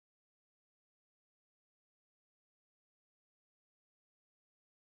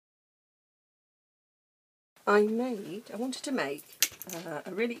I wanted to make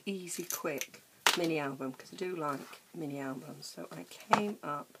a really easy, quick mini album, because I do like mini albums. So I came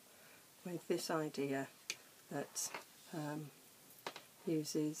up with this idea that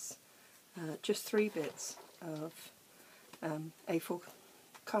uses just 3 bits of A4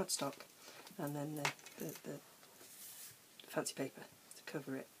 cardstock and then the fancy paper to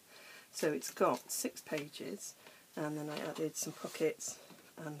cover it. So it's got 6 pages, and then I added some pockets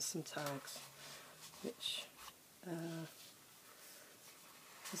and some tags, which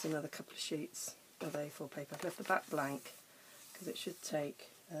there's another couple of sheets of A4 paper. I've left the back blank because it should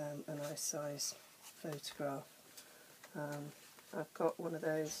take a nice size photograph. I've got one of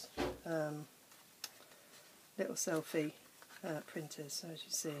those little selfie printers, so as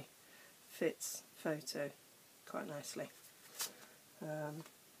you see, fits photo quite nicely.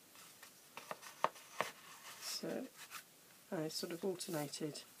 So I sort of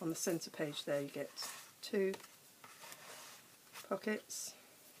alternated. On the centre page there you get 2 pockets,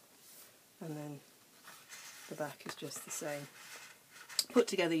 and then the back is just the same, put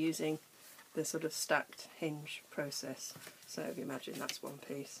together using the sort of stacked hinge process. So if you imagine, that's one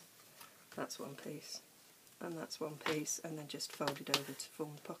piece, that's one piece, and that's one piece, and then just folded over to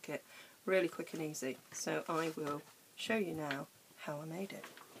form the pocket. Really quick and easy. So I will show you now how I made it.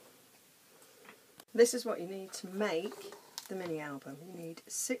 This is what you need to make the mini album. You need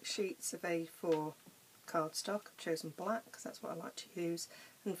 6 sheets of A4 cardstock. I've chosen black because that's what I like to use,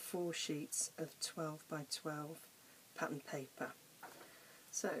 and 4 sheets of 12 by 12 pattern paper.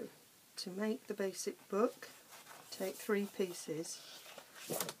 So to make the basic book, take 3 pieces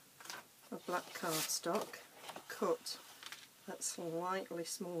of black cardstock, cut at slightly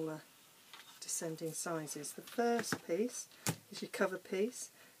smaller descending sizes. The first piece is your cover piece,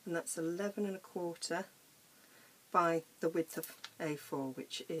 and that's 11 1/4 by the width of A4,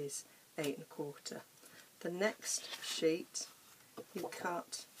 which is 8 1/4. The next sheet you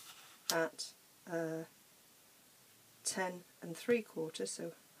cut at 10 3/4,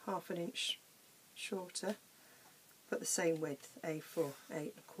 so half an inch shorter, but the same width, A4,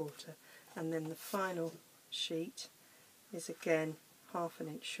 8 1/4. And then the final sheet is again half an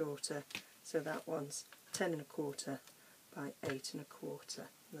inch shorter, so that one's 10 1/4 by 8 1/4.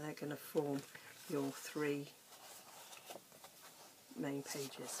 And they're going to form your 3 main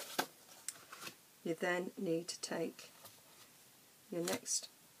pages. You then need to take your next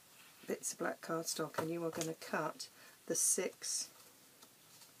bits of black cardstock, and you are going to cut the 6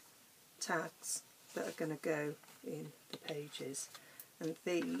 tags that are going to go in the pages, and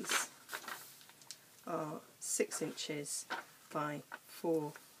these are 6 inches by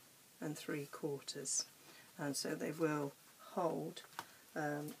 4 3/4, and so they will hold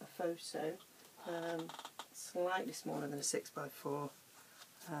a photo slightly smaller than a 6 by 4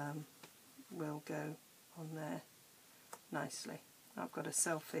 will go on there nicely. I've got a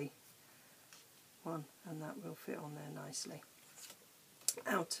selfie one, and that will fit on there nicely.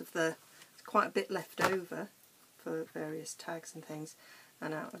 Out of the, quite a bit left over for various tags and things,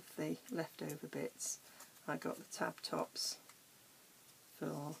 and out of the leftover bits I got the tab tops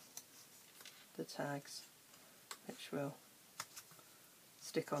for the tags, which will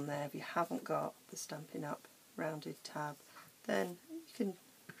stick on there. If you haven't got the Stampin' Up! Rounded tab, then you can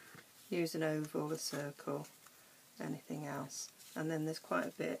use an oval, a circle, anything else. And then there's quite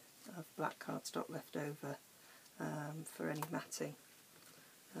a bit of black cardstock left over for any matting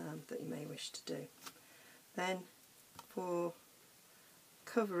that you may wish to do. Then for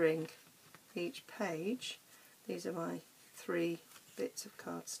covering each page, these are my 3 bits of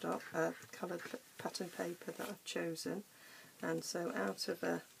cardstock, coloured pattern paper that I've chosen. And so out of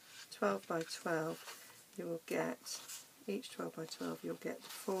a 12 by 12 you will get, each 12 by 12 you'll get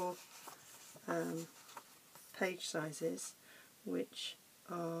 4 page sizes, which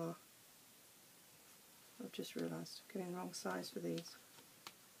are, I've just realised I'm getting the wrong size for these.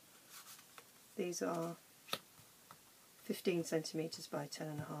 These are 15 centimetres by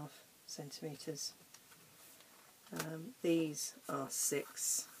 10.5 centimetres. These are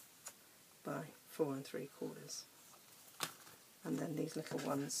 6 by 4 3/4. And then these little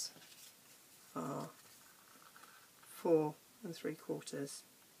ones are 4 3/4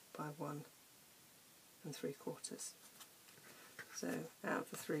 by 1 3/4. So out of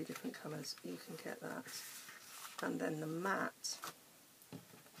the 3 different colours you can get that. And then the mat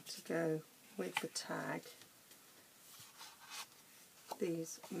to go with the tag,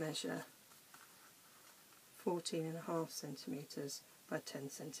 these measure 14.5 centimetres by 10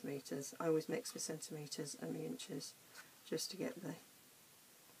 centimetres. I always mix with centimetres and the inches just to get the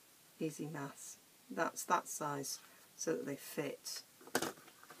easy maths. That's that size so that they fit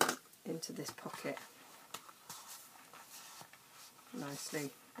into this pocket.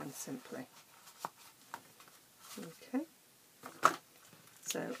 nicely and simply. Okay,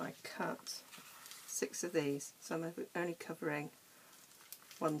 so I cut 6 of these, so I'm only covering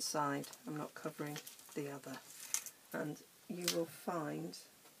one side, I'm not covering the other, and you will find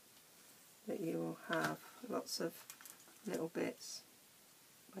that you will have lots of little bits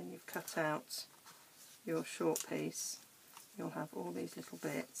when you've cut out your short piece. You'll have all these little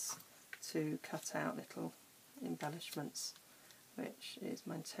bits to cut out little embellishments, which is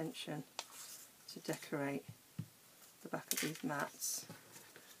my intention to decorate the back of these mats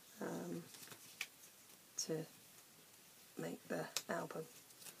to make the album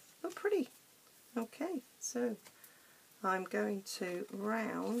look pretty. Okay, so I'm going to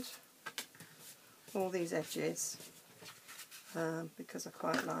round all these edges because I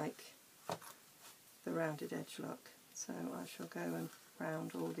quite like the rounded edge look, so I shall go and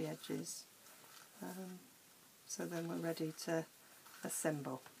round all the edges so then we're ready to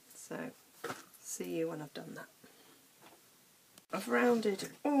assemble. So see you when I've done that. I've rounded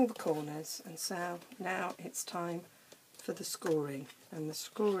all the corners, and so now it's time for the scoring, and the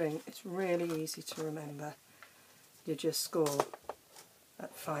scoring is really easy to remember. You just score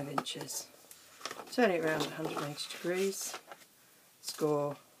at 5 inches. Turn it around 180 degrees,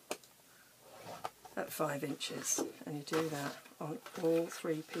 score at 5 inches, and you do that on all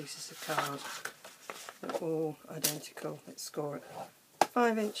 3 pieces of card. They're all identical. Let's score at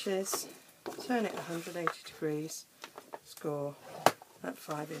 5 inches, turn it 180 degrees, score at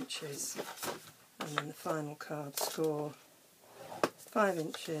 5 inches, and then the final card, score 5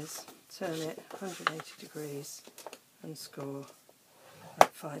 inches, turn it 180 degrees and score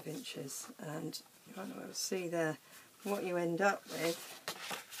at 5 inches. And you might be able to see there, what you end up with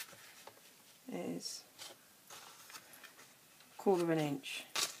is 1/4 inch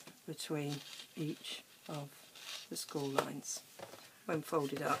between each of the score lines. When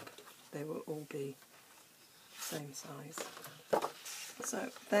folded up, they will all be the same size.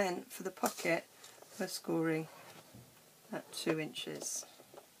 So then for the pocket, we're scoring at 2 inches.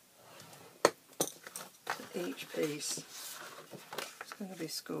 So each piece is going to be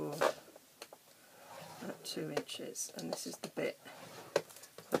scored at 2 inches, and this is the bit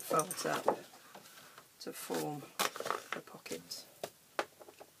that folds up to form the pocket.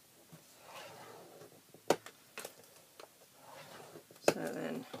 So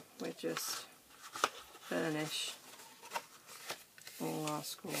then we just burnish all our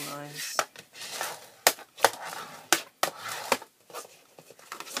score lines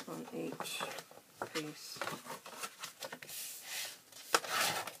on each piece.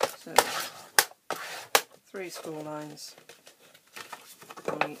 So 3 score lines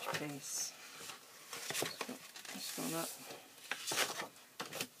on each piece. So this one up.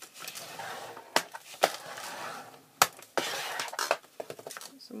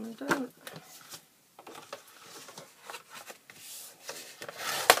 Some done.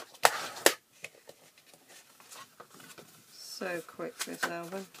 So quick, this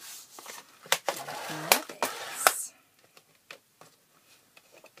album. Love it.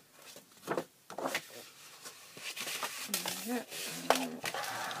 Yeah.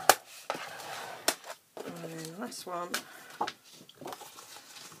 And then last one.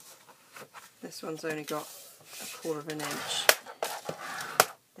 This one's only got 1/4 inch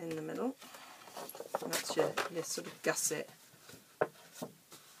in the middle, and that's your sort of gusset.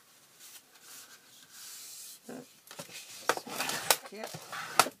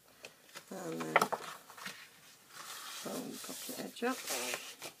 And then fold the pocket edge up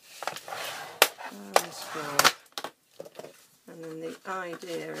and score. And then the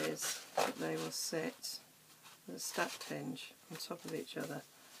idea is that they will sit as a stacked hinge on top of each other,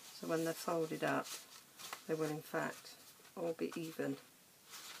 so when they're folded up they will in fact all be even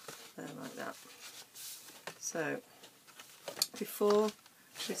there, like that. So before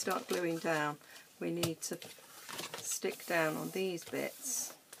we start gluing down, we need to stick down on these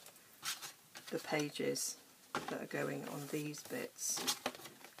bits the pages that are going on these bits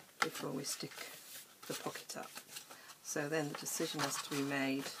before we stick the pocket up. So then the decision has to be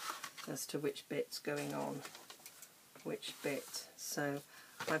made as to which bit's going on which bit. So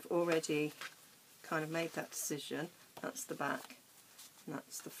I've already kind of made that decision. That's the back and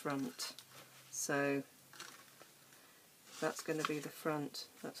that's the front. So that's going to be the front,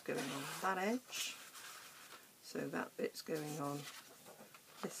 that's going on that edge. So that bit's going on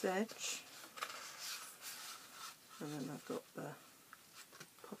this edge. And then I've got the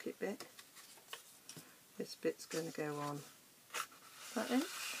pocket bit. This bit's going to go on that edge,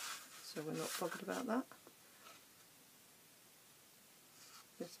 so we're not bothered about that.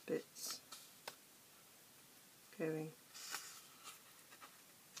 This bit's going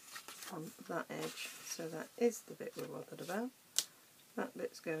on that edge, so that is the bit we're bothered about. That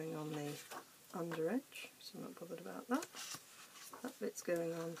bit's going on the under edge, so I'm not bothered about that. That bit's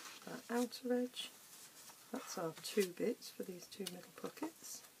going on that outer edge. That's our two bits for these two middle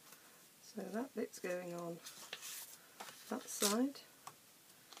pockets. So that bit's going on that side.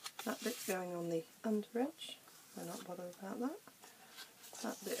 That bit's going on the under edge. I'm not bothered about that.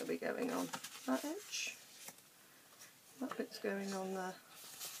 That bit will be going on that edge. That bit's going on the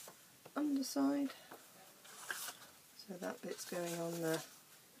underside. So that bit's going on the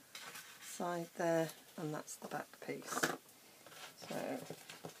side there, and that's the back piece. So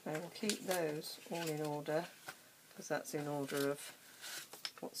I will keep those all in order, because that's in order of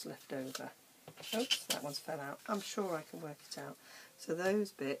what's left over. Oops, that one's fell out. I'm sure I can work it out. So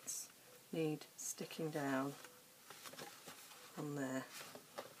those bits need sticking down on there.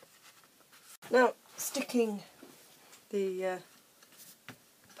 Now, sticking the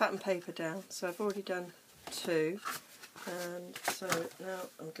pattern paper down, so I've already done two, and so now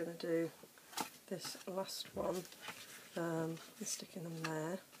I'm going to do this last one, sticking them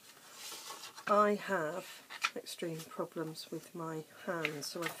there. I have extreme problems with my hands,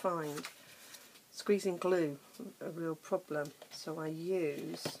 so I find squeezing glue a real problem, so I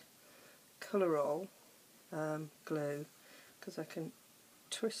use colour roll glue, because I can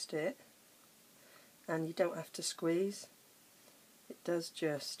twist it and you don't have to squeeze. It does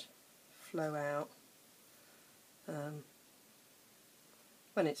just flow out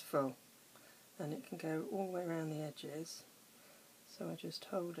when it's full, and it can go all the way around the edges, so I just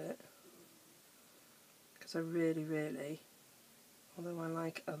hold it, because I really, although I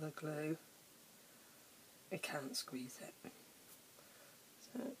like other glue, I can't squeeze it.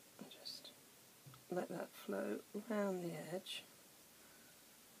 So I just let that flow around the edge.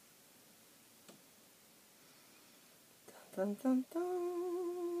 Dun, dun, dun,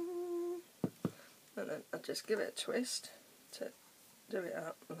 dun. And then I just give it a twist to do it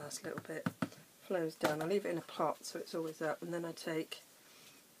up, the last little bit flows down. I leave it in a pot so it's always up, and then I take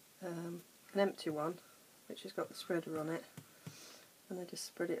an empty one which has got the spreader on it, and I just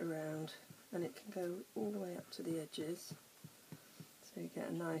spread it around, and it can go all the way up to the edges, so you get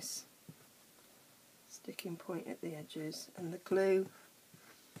a nice sticking point at the edges. And the glue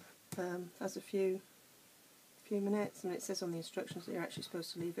has a few minutes, and it says on the instructions that you're actually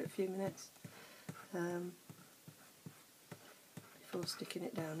supposed to leave it a few minutes before sticking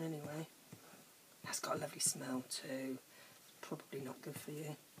it down anyway. That's got a lovely smell too. It's probably not good for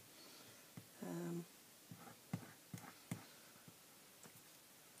you.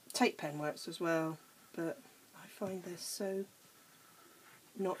 Tape pen works as well, but I find they're so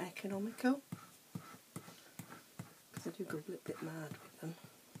not economical, because I do go a little bit mad with them.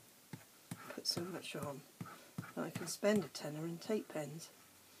 Put so much on that I can spend a tenner in tape pens.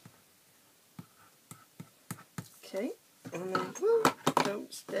 Okay, and then whoop,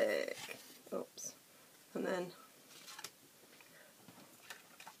 don't stick. Oops. And then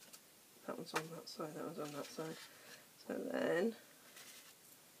that one's on that side, that one's on that side. So then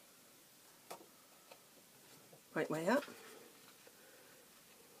right way up.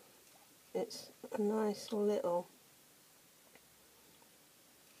 It's a nice little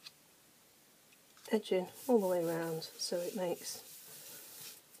edging all the way around, so it makes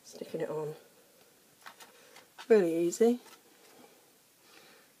sticking it on really easy.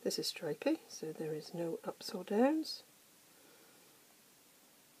 This is stripy, so there is no ups or downs.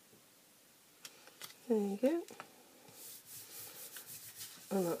 There you go.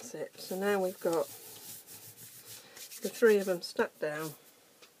 And that's it. So now we've got the three of them stuck down,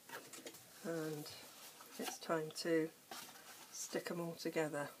 and it's time to stick them all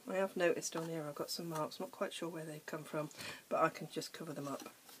together. I have noticed on here I've got some marks, not quite sure where they've come from, but I can just cover them up,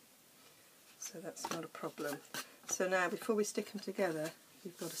 so that's not a problem. So now, before we stick them together,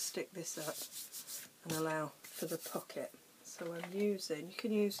 you've got to stick this up and allow for the pocket. So I'm using, you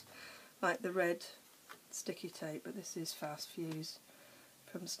can use like the red sticky tape, but this is Fast Fuse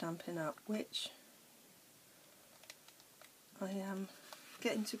from Stampin' Up, which I am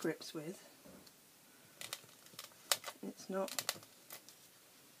getting to grips with. It's not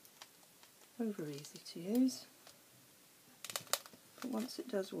over easy to use, but once it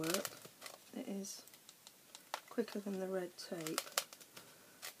does work, it is quicker than the red tape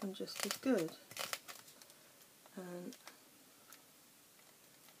and just as good. And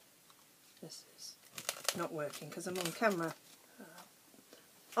this is not working because I'm on camera.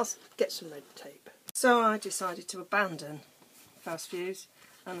 I'll get some red tape. So I decided to abandon Fast Fuse,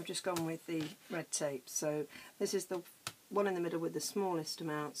 and I've just gone with the red tape. So this is the one in the middle with the smallest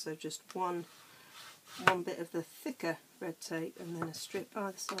amount, so just one one bit of the thicker red tape and then a strip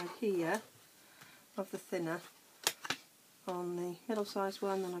either side here of the thinner on the middle sized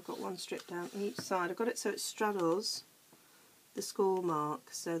one, then I've got one strip down each side. I've got it so it straddles the score mark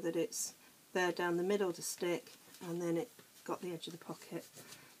so that it's there down the middle to stick, and then it got the edge of the pocket,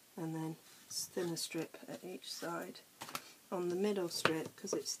 and then thinner strip at each side. On the middle strip,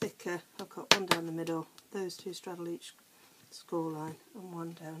 because it's thicker, I've got one down the middle, those two straddle each score line, and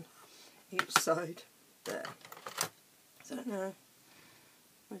one down each side there. So now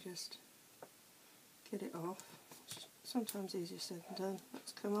I just get it off. It's sometimes easier said than done.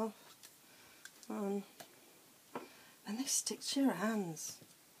 That's come off. And this sticks to your hands.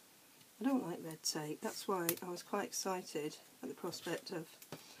 I don't like red tape. That's why I was quite excited at the prospect of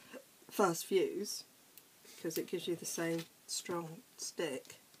fast fuse, because it gives you the same strong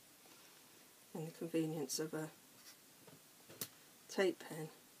stick and the convenience of a tape pen.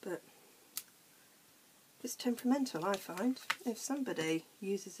 But it's temperamental, I find. If somebody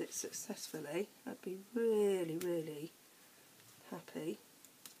uses it successfully, I'd be really, really happy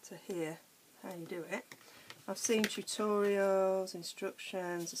to hear how you do it. I've seen tutorials,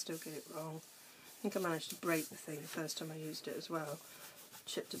 instructions, I still get it wrong. I think I managed to break the thing the first time I used it as well.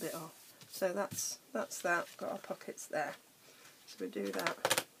 Chipped a bit off. So that's that. Got our pockets there. So we do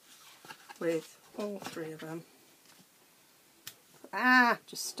that with all three of them. Ah!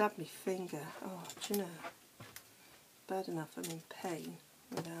 Just stabbed my finger. Oh, do you know? Bad enough I'm in pain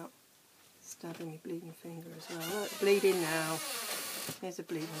without stabbing my bleeding finger as well. Look, bleeding now. Here's a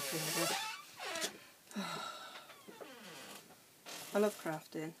bleeding finger. I love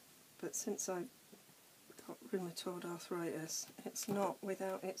crafting, but since I've got rheumatoid arthritis, it's not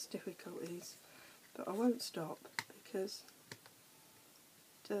without its difficulties. But I won't stop, because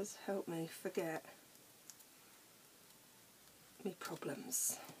it does help me forget me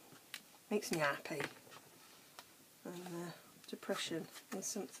problems. Makes me happy. And depression is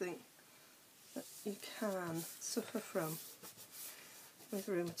something that you can suffer from with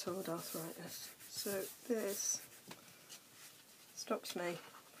rheumatoid arthritis. So this stops me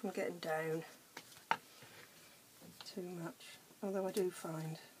from getting down too much. Although I do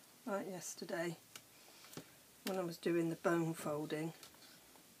find, like yesterday, when I was doing the bone folding,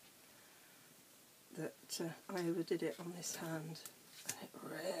 that I overdid it on this hand, and it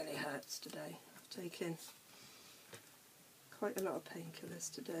really hurts today. I've taken quite a lot of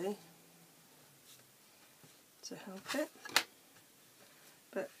painkillers today to help it,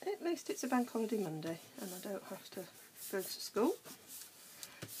 but at least it's a bank holiday Monday and I don't have to go to school.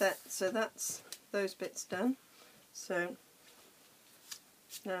 So that's those bits done. So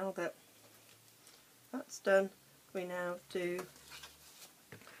now that that's done, we now do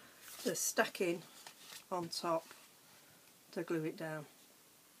the stacking on top to glue it down.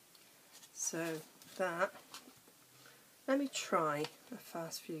 So that, let me try a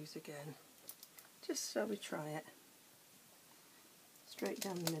fast fuse again, just so we try it. Straight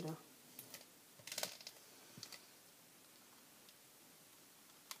down the middle.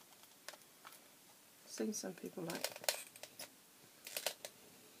 I've seen some people like it.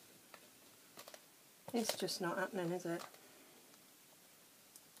 It's just not happening, is it?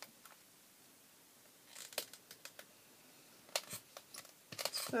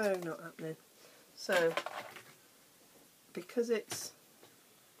 So not happening. So because it's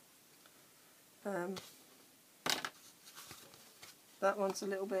that one's a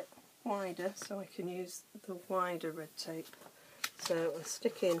little bit wider, so I can use the wider red tape. So I'm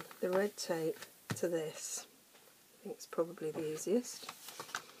sticking the red tape to this. I think it's probably the easiest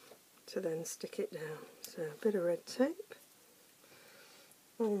to then stick it down. So a bit of red tape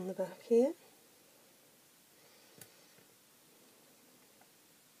on the back here.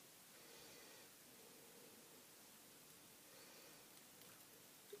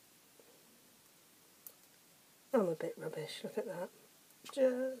 I'm a bit rubbish, look at that.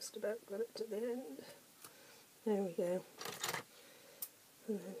 Just about got it to the end. There we go.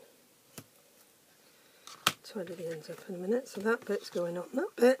 And then tidy the ends up in a minute. So that bit's going on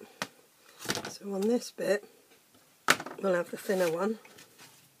that bit. So on this bit, we'll have the thinner one.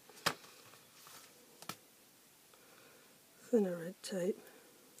 Thinner red tape.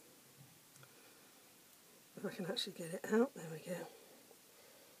 If I can actually get it out, there we go.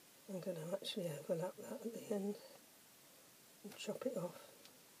 I'm going to actually overlap that at the end and chop it off.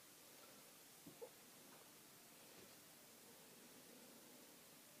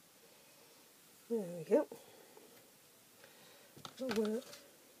 There we go. That'll work.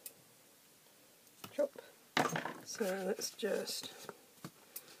 Chop. So let's just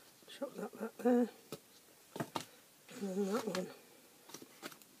chop that back there, and then that one.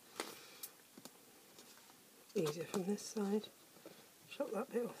 easier from this side. Chop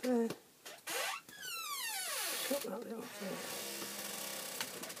that bit off there. Chop that bit off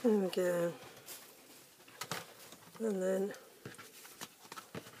there. There we go. And then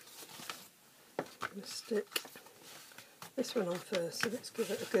I'm going to stick this one on first, so let's give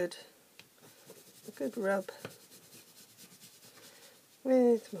it a good rub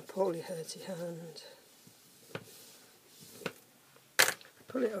with my poorly hurty hand.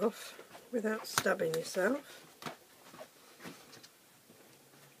 Pull it off without stabbing yourself.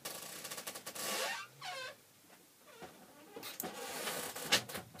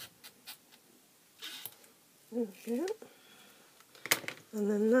 There we go. And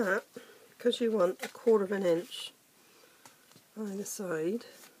then that, because you want 1/4 inch either side,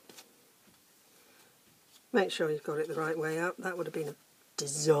 make sure you've got it the right way up. That would have been a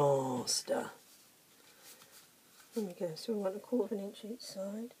disaster. There we go, so we want 1/4 inch each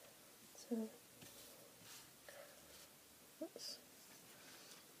side. So let's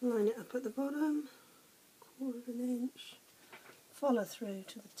line it up at the bottom, 1/4 inch, follow through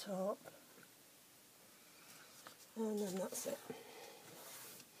to the top, and then that's it.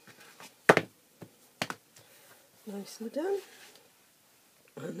 Nicely done.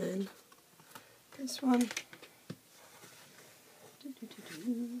 And then this one,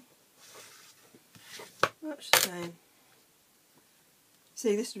 much the same.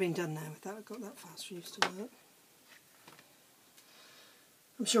 See, this has been done now with that. I've got that fast fuse to work.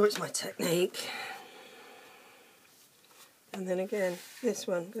 I'm sure it's my technique. And then again, this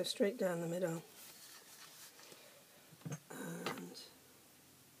one goes straight down the middle. And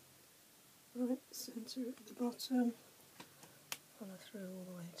right centre at the bottom. Follow through all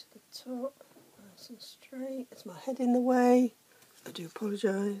the way to the top. Nice and straight. Is my head in the way? I do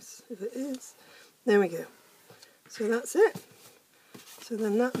apologise if it is. There we go. So that's it. So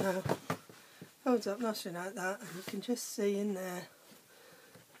then that now folds up nicely like that, and you can just see in there,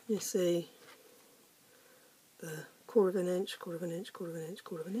 you see the 1/4 inch, 1/4 inch, 1/4 inch,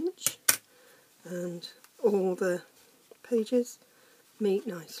 1/4 inch, and all the pages meet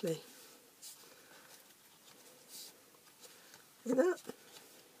nicely. Like that.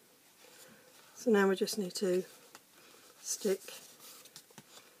 So now we just need to stick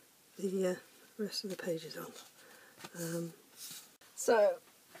the rest of the pages on. So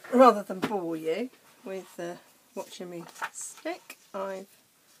rather than bore you with watching me stick, I've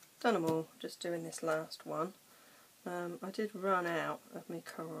done them all, just doing this last one. I did run out of my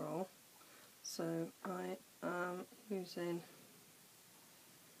coverall, so I am using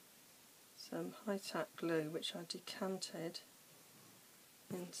some high-tack glue which I decanted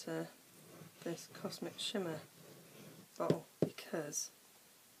into this Cosmic Shimmer bottle because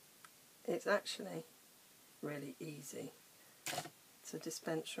it's actually really easy to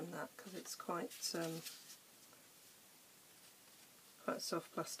dispense from that, because it's quite a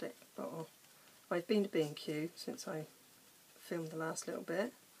soft plastic bottle. I've been to B&Q since I filmed the last little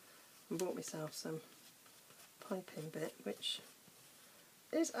bit and bought myself some piping bit, which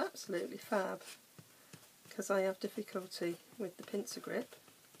is absolutely fab because I have difficulty with the pincer grip,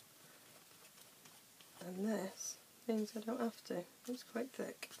 and this means I don't have to. It's quite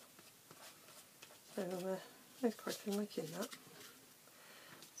thick, so I was quite liking that.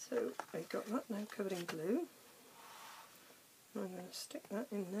 So I got that now covered in glue. I'm going to stick that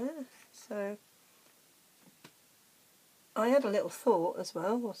in there. So I had a little thought as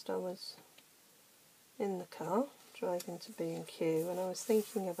well whilst I was in the car driving to B&Q, and I was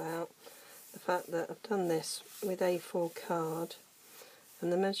thinking about the fact that I've done this with A4 card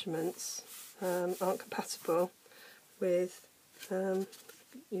and the measurements aren't compatible with,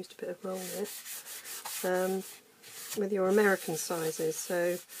 used a bit of roll there, with your American sizes.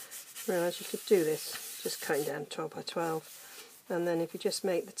 So I realised you could do this, just cutting down 12 by 12, and then if you just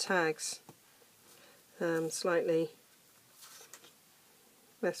make the tags slightly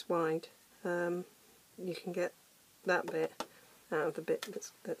less wide, you can get that bit out of the bit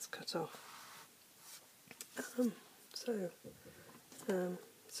that's cut off.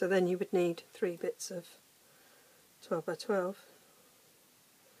 So then you would need 3 bits of 12 by 12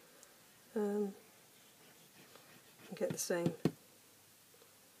 and get the same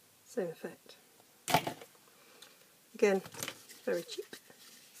effect. Again, very cheap.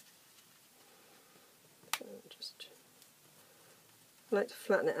 I like to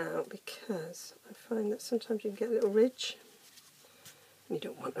flatten it out because I find that sometimes you can get a little ridge, and you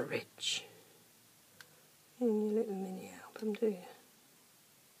don't want a ridge in your little mini album, do you?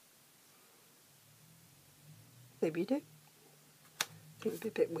 Maybe you do. I think it would be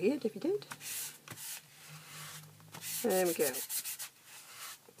a bit weird if you did. There we go.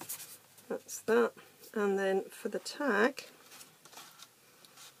 That's that. And then for the tag,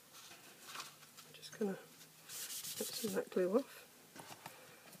 I'm just going to get some of that glue off,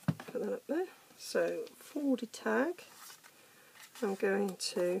 put that up there. So for the tag, I'm going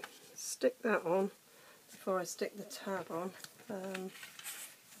to stick that on before I stick the tab on. I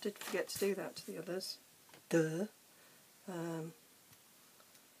did forget to do that to the others. Duh.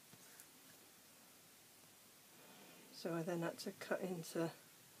 So I then had to cut into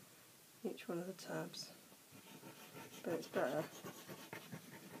each one of the tabs. But it's better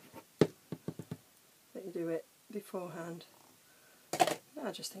that you do it beforehand.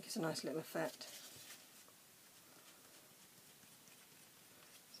 I just think it's a nice little effect.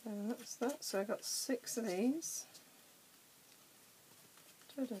 So that's that. So I got 6 of these.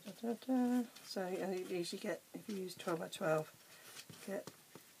 Da, da, da, da, da. So you usually get, if you use 12 by 12, get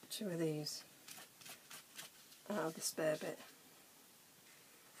 2 of these out of the spare bit.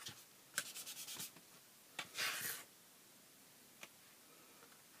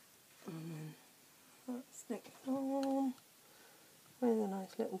 And then that's nicked on with a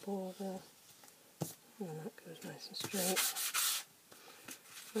nice little border, and then that goes nice and straight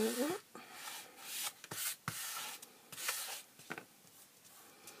like that.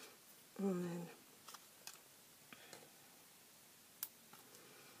 And then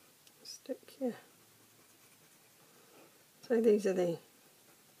stick here. So these are the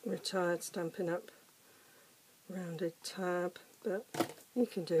retired Stampin' Up! Rounded tab, but you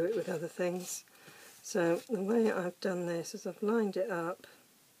can do it with other things. So the way I've done this is I've lined it up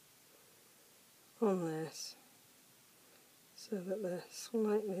on this so that they're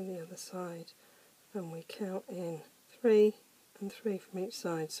slightly the other side, and we count in 3 and 3 from each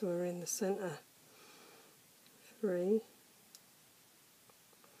side, so we're in the centre. 3,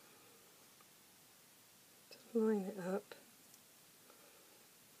 just line it up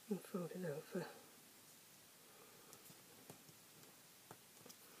and fold it over.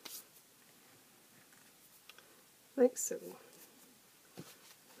 Like so.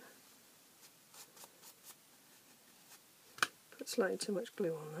 Put slightly too much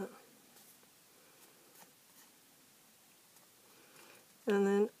glue on that. And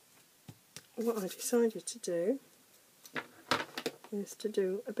then what I decided to do is to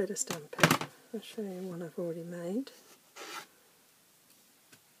do a bit of stamping. I'll show you one I've already made.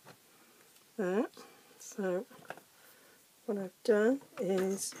 There. So what I've done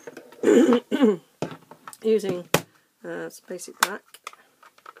is using some basic black,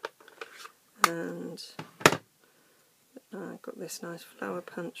 and I've got this nice flower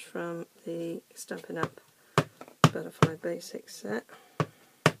punch from the Stampin' Up! Butterfly Basics set.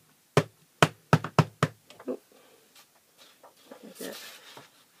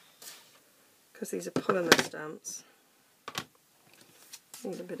 Because these are polymer stamps,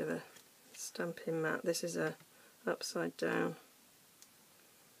 need a bit of a stamping mat. This is a upside down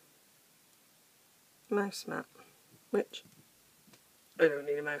mouse mat, which I don't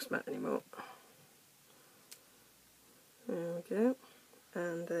need a mouse mat anymore. There we go.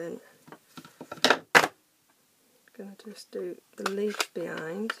 And then I'm going to just do the leaf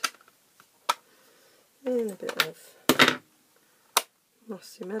behind in a bit of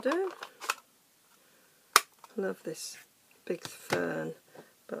mossy meadow. I love this big fern,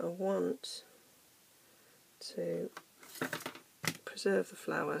 but I want to preserve the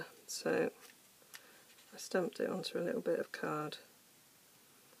flower, so I stamped it onto a little bit of card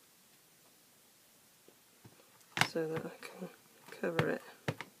so that I can cover it.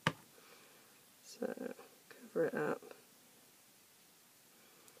 So cover it up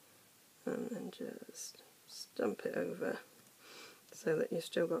and then just stamp it over so that you've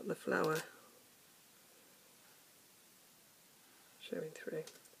still got the flower showing through.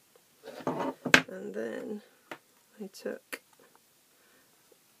 And then I took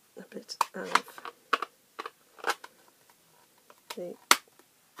a bit of the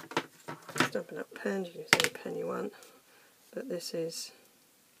Stampin' Up! Pen. You can use any pen you want, but this is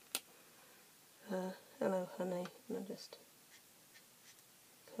Hello Honey, and I'm just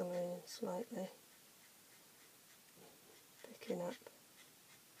colouring in slightly, picking up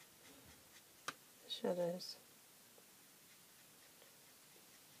the shadows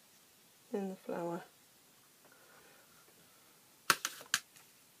in the flower.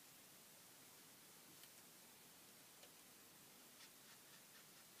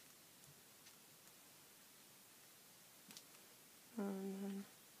 And then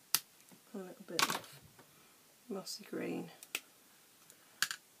a little bit of mossy green,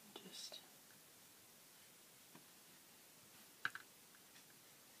 just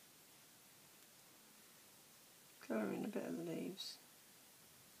colour in a bit of the leaves.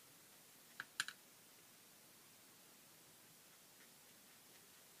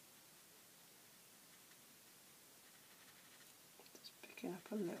 picking up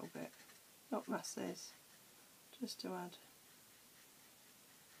a little bit, not masses, just to add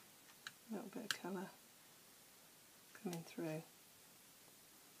a little bit of colour coming through.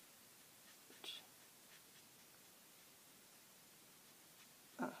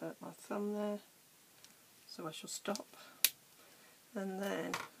 That hurt my thumb there, so I shall stop. And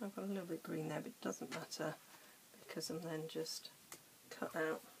then I've got a little bit green there, but it doesn't matter because I'm then just cut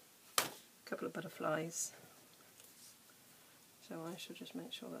out a couple of butterflies. So I shall just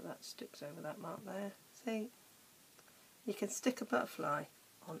make sure that that sticks over that mark there. See, you can stick a butterfly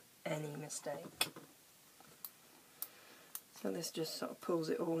on any mistake. So this just sort of pulls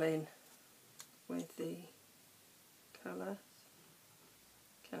it all in with the colour.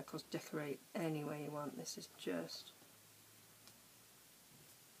 You can of course decorate any way you want. This is just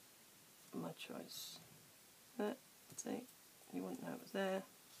my choice. See, you wouldn't know it was there.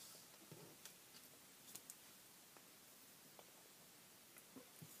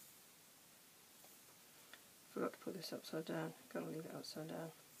 Forgot to put this upside down. Gotta leave it upside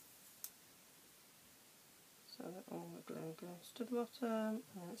down so that all the glue goes to the bottom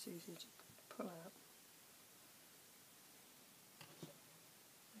and it's easy to pull out.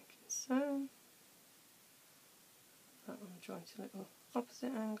 Like so. That one joint a little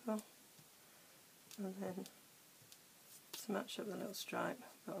opposite angle, and then to match up the little stripe,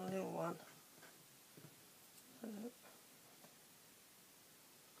 got a little one. So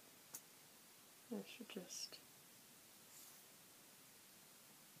I should just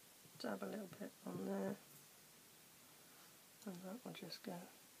dab a little bit on there, and that will just go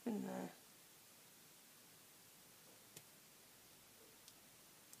in there,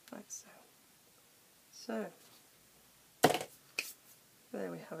 like so. So,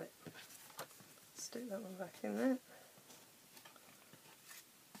 there we have it. Stick that one back in there.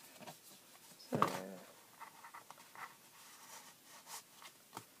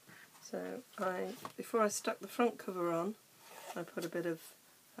 So before I stuck the front cover on, I put a bit of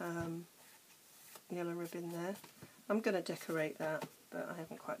yellow ribbon there. I'm going to decorate that, but I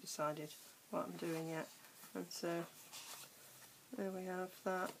haven't quite decided what I'm doing yet. And so there we have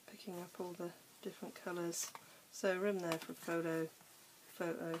that, picking up all the different colours. So room there for photo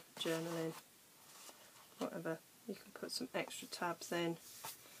journaling, whatever. You can put some extra tabs in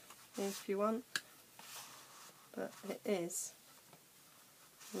if you want, but it is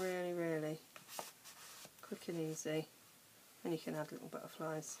really, really quick and easy, and you can add little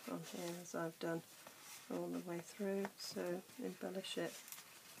butterflies on here as I've done all the way through, so embellish it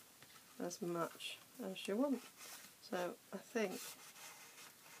as much as you want. So I think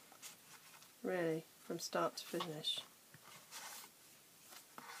really from start to finish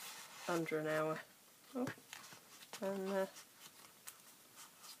under an hour. Oh, and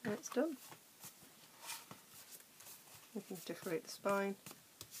it's done. You can decorate the spine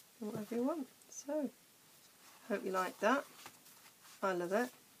and whatever you want. So, hope you like that. I love it.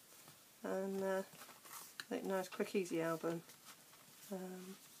 And a nice, quick, easy album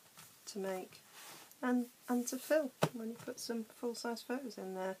to make and to fill. When you put some full-size photos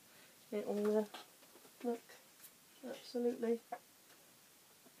in there, it will look absolutely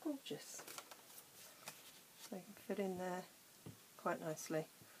gorgeous. So you can fit in there quite nicely,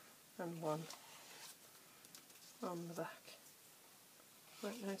 and one on the back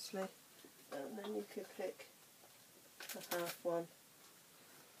quite nicely, and then you could pick a half one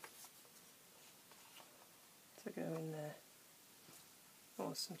to go in there,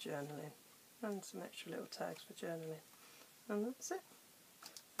 or some journaling, and some extra little tags for journaling, and that's it.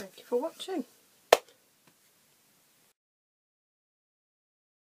 Thank you for watching.